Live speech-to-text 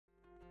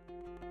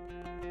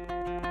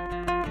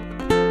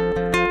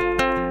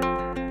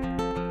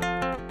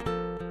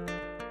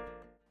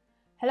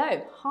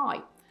Hello, hi.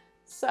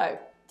 So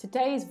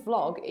today's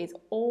vlog is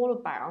all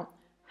about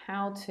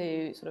how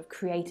to sort of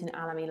create an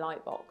Alamy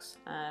Lightbox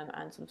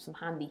and sort of some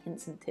handy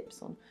hints and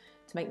tips on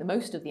to make the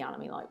most of the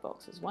Alamy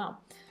Lightbox as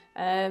well.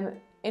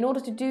 In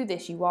order to do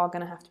this, you are going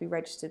to have to be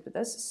registered with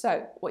us.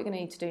 So what you're going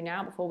to need to do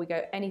now, before we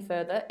go any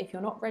further, if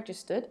you're not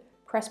registered,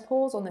 press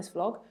pause on this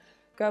vlog,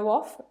 go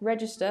off,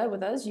 register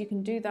with us. You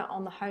can do that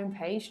on the home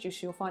page.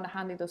 Just you'll find a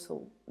handy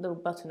little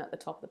button at the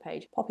top of the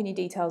page. Pop in your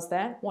details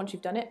there. Once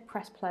you've done it,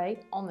 press play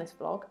on this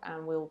vlog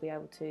and we'll be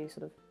able to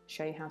sort of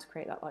show you how to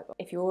create that lightbox.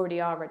 If you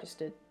already are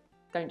registered,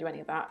 don't do any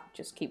of that,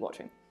 just keep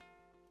watching.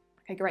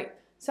 Okay, great.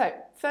 So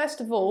first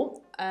of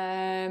all,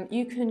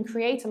 you can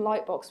create a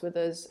lightbox with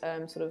us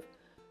sort of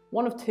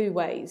one of two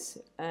ways.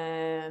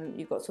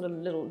 You've got sort of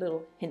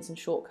little hints and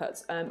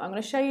shortcuts. I'm going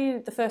to show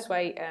you the first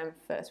way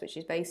first, which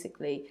is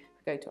basically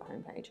go to our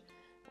homepage.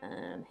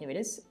 Here it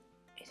is.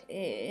 It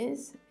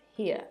is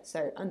here.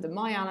 So under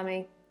My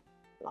Alamy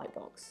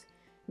Lightbox.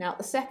 Now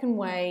the second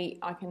way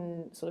I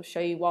can sort of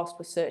show you whilst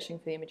we're searching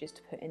for the images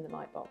to put in the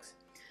lightbox,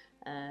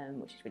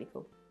 which is really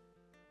cool.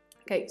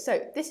 Okay, so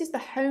this is the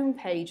home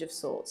page of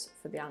sorts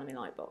for the Alamy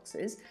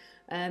Lightboxes.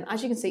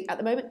 As you can see, at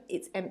the moment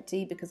it's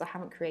empty because I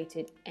haven't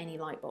created any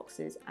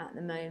lightboxes at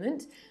the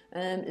moment.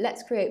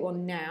 Let's create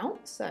one now.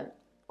 So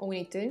all we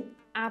need to do,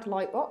 add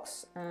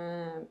lightbox,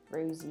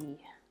 Rosie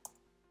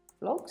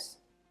Vlogs.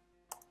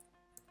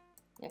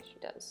 Yes, she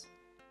does.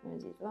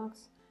 Rosie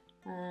Vlogs.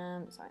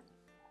 Sorry,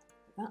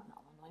 that'll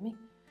annoy me.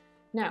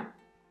 Now,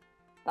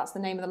 that's the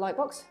name of the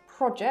lightbox.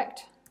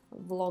 Project,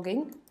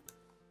 vlogging,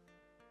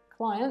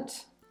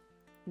 client,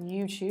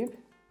 YouTube.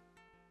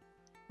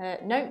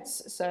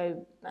 Notes,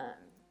 so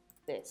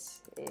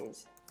this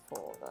is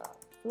for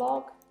the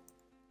vlog.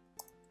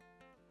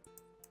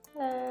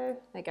 There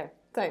you go.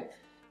 So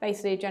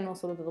basically a general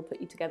sort of little put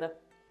you together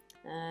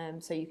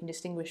so you can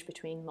distinguish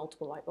between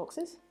multiple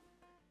lightboxes.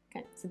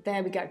 Okay, so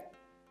there we go.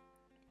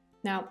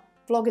 Now,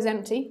 vlog is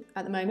empty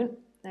at the moment.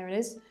 There it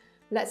is.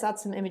 Let's add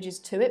some images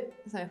to it.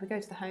 So if we go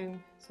to the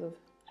home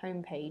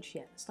page,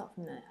 yeah, let's start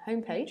from there.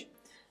 Home page.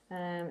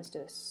 Let's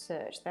do a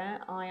search there.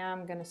 I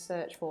am going to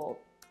search for,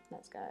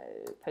 let's go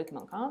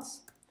Pokemon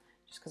cards,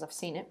 just because I've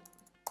seen it.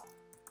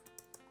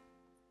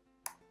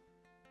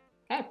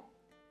 Okay,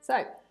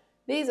 so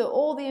these are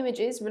all the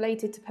images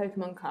related to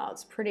Pokemon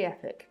cards. Pretty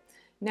epic.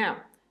 Now,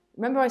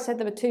 remember I said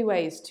there were two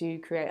ways to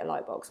create a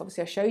lightbox.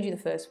 Obviously I showed you the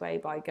first way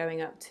by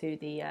going up to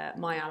the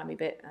My Alamy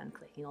bit and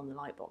clicking on the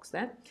lightbox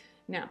there.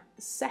 Now,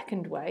 the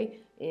second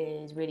way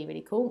is really,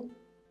 really cool.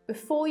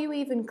 Before you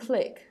even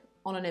click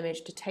on an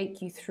image to take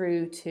you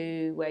through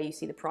to where you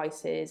see the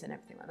prices and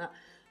everything like that,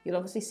 you'll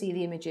obviously see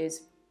the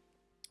images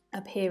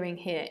appearing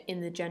here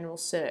in the general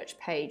search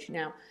page.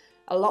 Now,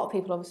 a lot of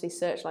people obviously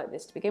search like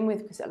this to begin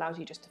with because it allows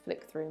you just to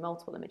flick through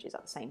multiple images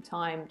at the same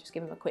time, just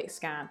give them a quick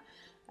scan.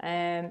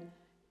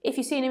 If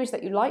you see an image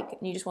that you like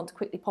and you just want to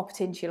quickly pop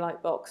it into your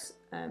lightbox,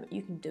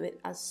 you can do it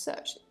as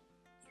such.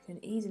 You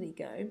can easily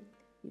go,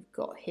 you've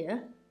got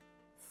here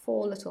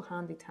 4 little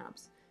handy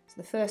tabs. So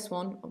the first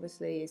one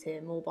obviously is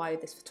here, more by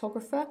this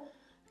photographer,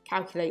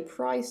 calculate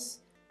price,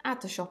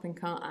 add to shopping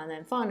cart, and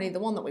then finally the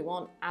one that we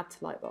want, add to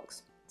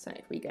lightbox. So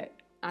if we go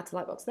add to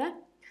lightbox there,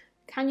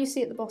 can you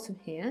see at the bottom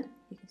here,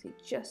 you can see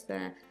just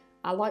there,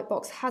 our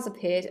lightbox has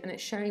appeared and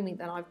it's showing me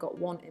that I've got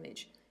one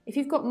image. If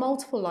you've got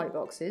multiple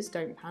lightboxes,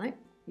 don't panic,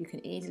 you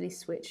can easily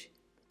switch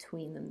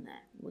between them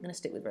there. We're going to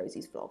stick with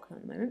Rosie's vlog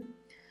at the moment.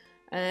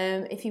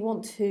 If you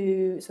want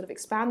to sort of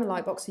expand the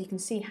lightbox so you can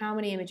see how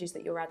many images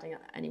that you're adding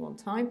at any one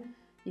time,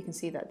 you can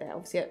see that there.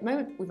 Obviously at the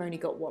moment we've only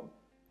got one.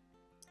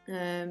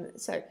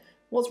 So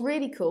what's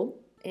really cool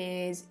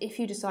is if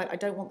you decide I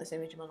don't want this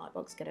image in my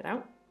lightbox, get it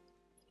out,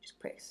 you just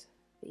press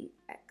the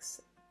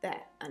X there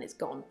and it's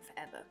gone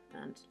forever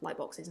and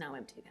lightbox is now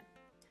empty again.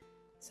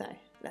 So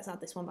let's add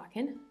this one back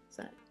in.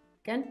 So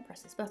again,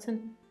 press this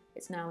button,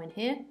 it's now in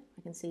here,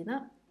 I can see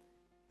that.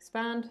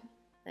 Expand,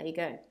 there you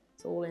go,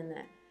 it's all in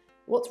there.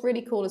 What's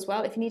really cool as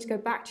well, if you need to go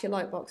back to your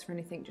lightbox for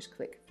anything, just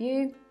click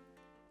view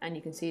and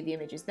you can see the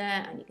images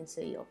there and you can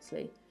see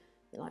obviously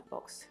the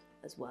lightbox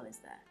as well as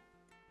there.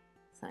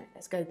 So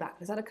let's go back,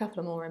 let's add a couple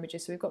of more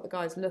images. So we've got the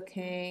guys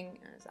looking,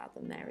 let's add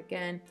them there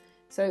again.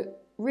 So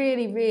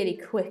really, really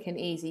quick and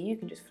easy. You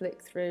can just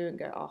flick through and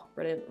go, oh,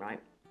 brilliant, right.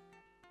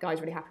 Guy's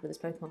really happy with his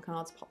Pokemon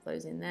cards, pop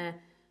those in there.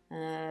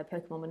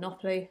 Pokemon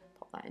Monopoly,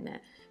 pop that in there.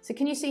 So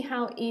can you see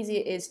how easy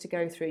it is to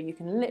go through? You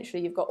can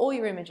literally, you've got all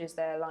your images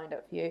there lined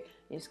up for you.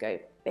 You just go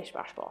bish,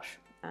 bash, bosh,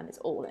 and it's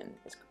all in.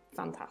 It's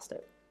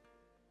fantastic.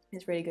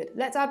 It's really good.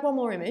 Let's add one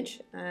more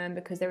image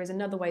because there is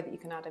another way that you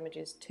can add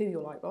images to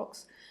your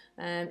lightbox.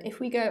 If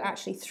we go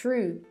actually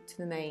through to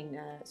the main,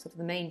 sort of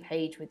the main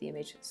page with the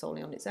image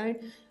solely on its own,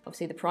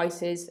 obviously the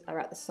prices are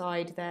at the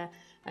side there.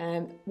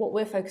 What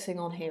we're focusing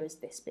on here is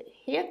this bit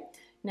here.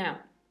 Now,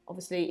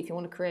 obviously, if you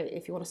want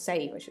to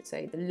save, I should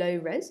say, the low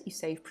res, you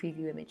save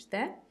preview image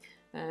there.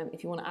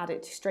 If you want to add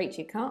it straight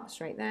to your cart,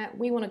 straight there.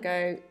 We want to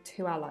go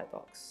to our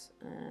lightbox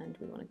and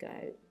we want to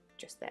go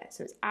just there.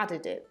 So it's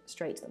added it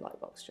straight to the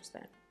lightbox just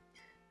there.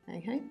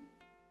 Okay.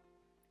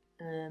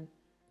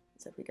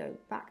 So if we go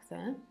back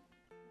there,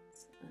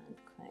 and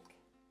click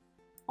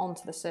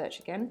onto the search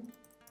again.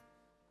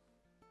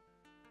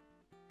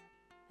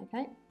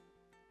 Okay,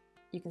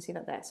 you can see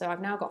that there. So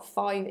I've now got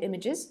 5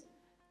 images.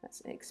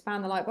 Let's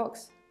expand the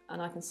lightbox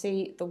and I can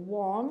see the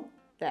one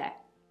there.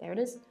 There it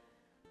is,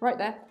 right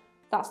there.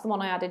 That's the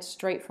one I added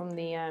straight from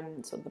the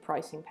sort of the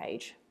pricing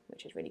page,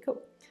 which is really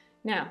cool.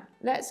 Now,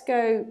 let's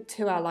go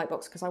to our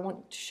lightbox because I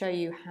want to show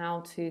you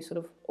how to sort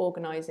of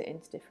organize it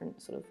into different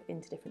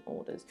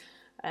orders.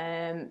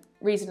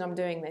 Reason I'm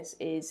doing this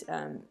is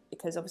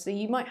because obviously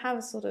you might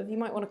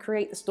want to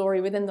create the story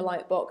within the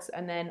lightbox,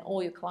 and then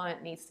all your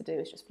client needs to do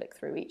is just flick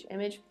through each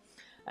image.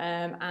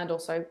 And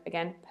also,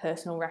 again,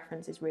 personal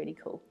reference is really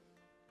cool.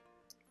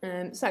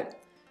 So,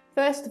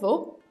 first of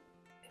all,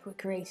 if we're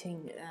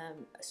creating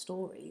a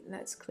story,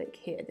 let's click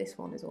here. This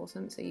one is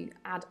awesome. So you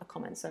add a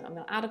comment. So I'm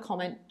going to add a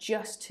comment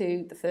just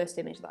to the first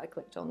image that I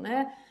clicked on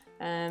there.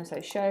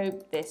 So show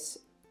this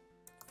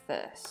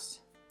first.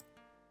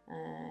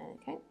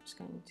 Okay, just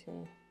going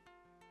to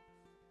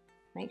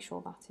make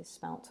sure that is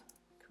spelt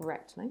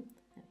correctly.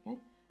 There we go.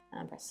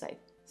 And press save.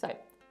 So you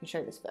can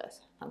show this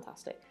first.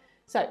 Fantastic.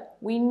 So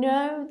we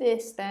know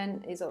this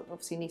then is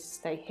obviously needs to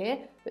stay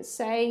here, but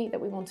say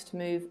that we wanted to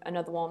move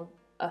another one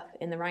up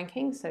in the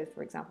ranking. So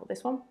for example,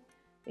 this one,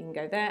 we can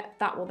go there.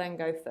 That will then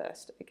go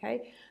first,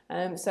 okay?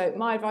 So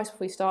my advice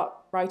before you start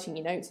writing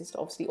your notes is to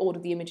obviously order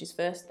the images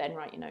first, then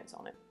write your notes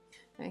on it,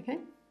 okay?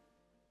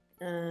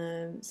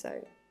 So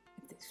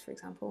if this, for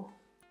example,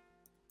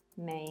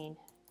 main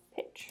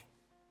pitch,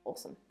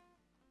 awesome,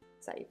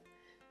 save.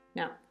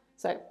 Now,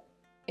 so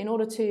in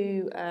order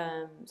to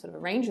sort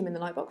of arrange them in the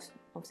lightbox,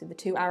 obviously the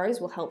 2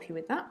 arrows will help you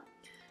with that.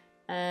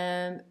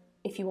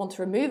 If you want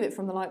to remove it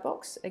from the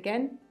lightbox,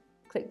 again,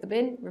 click the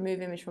bin,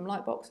 remove image from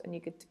lightbox, and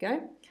you're good to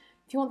go.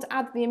 If you want to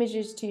add the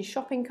images to your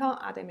shopping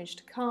cart, add image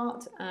to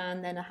cart,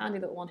 and then a handy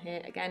little one here,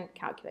 again,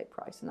 calculate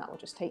price, and that will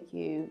just take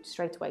you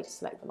straight away to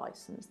select the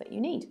license that you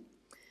need.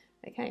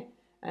 Okay.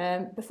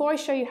 Before I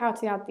show you how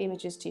to add the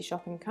images to your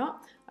shopping cart,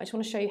 I just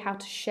want to show you how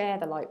to share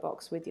the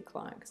lightbox with your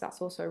client, because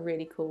that's also a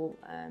really cool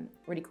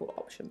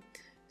option.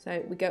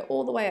 So we go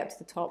all the way up to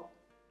the top,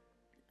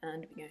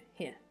 and we go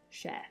here,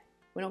 share.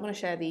 We're not going to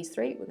share these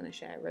 3, we're going to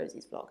share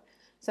Rosie's vlog.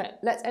 So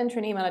let's enter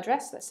an email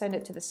address. Let's send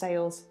it to the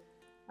sales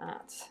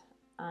at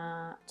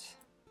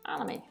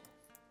alamy.com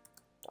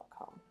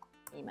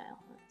email.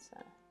 Let's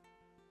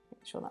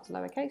make sure that's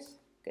lowercase.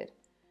 Good.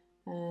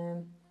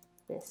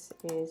 This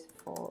is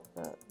for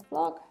the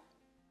vlog.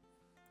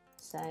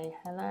 Say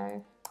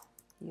hello.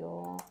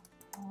 You're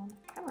on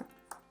camera.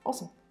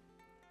 Awesome.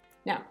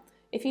 Now,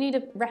 if you need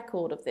a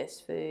record of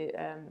this for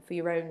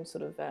your own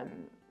sort of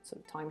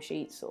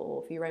timesheets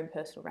or for your own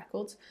personal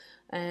records,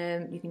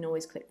 you can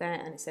always click there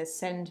and it says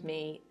send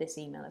me this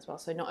email as well.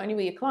 So not only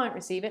will your client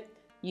receive it,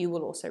 you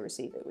will also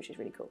receive it, which is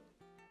really cool.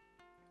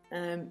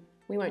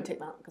 We won't tick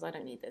that because I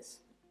don't need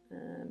this.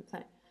 And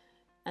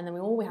then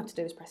all we have to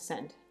do is press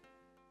send.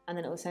 And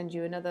then it will send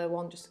you another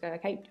one just to go,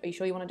 okay, are you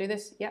sure you want to do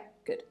this? Yep,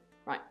 good.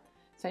 Right.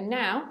 So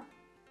now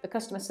the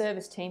customer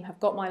service team have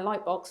got my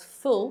lightbox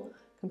full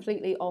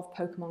completely of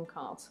Pokemon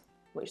cards,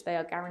 which they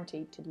are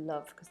guaranteed to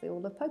love because they all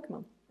love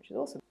Pokemon, which is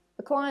awesome.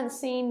 The client's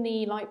seen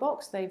the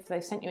lightbox. They've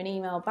sent you an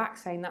email back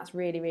saying that's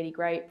really, really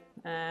great.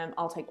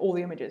 I'll take all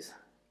the images.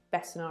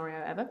 Best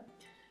scenario ever.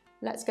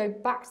 Let's go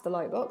back to the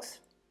lightbox.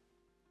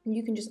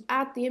 You can just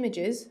add the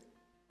images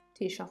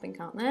to your shopping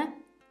cart there.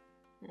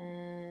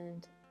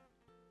 And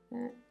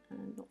there,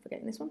 and not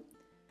forgetting this one.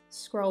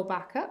 Scroll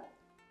back up.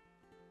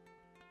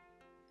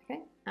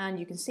 Okay, and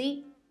you can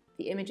see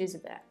the images are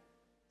there.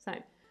 So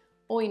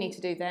all you need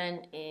to do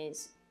then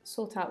is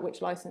sort out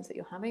which license that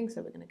you're having.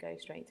 So we're going to go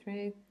straight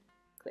through,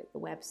 click the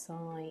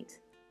website,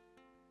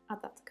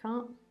 add that to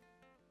cart.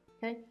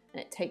 Okay,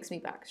 and it takes me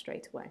back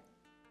straight away.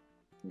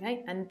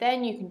 Okay, and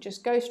then you can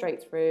just go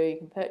straight through, you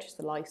can purchase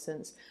the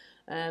license,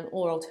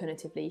 or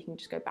alternatively, you can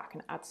just go back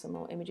and add some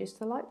more images to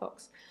the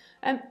lightbox.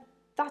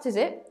 That is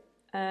it.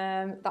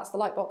 That's the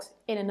lightbox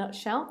in a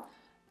nutshell.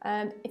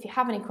 If you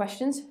have any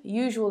questions,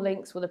 usual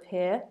links will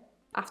appear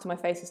after my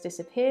face has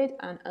disappeared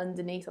and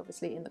underneath,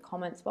 obviously, in the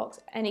comments box.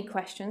 Any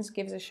questions,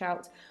 give us a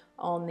shout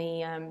on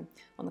the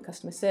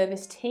customer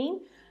service team.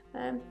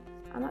 And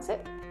that's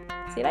it.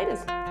 See you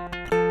later.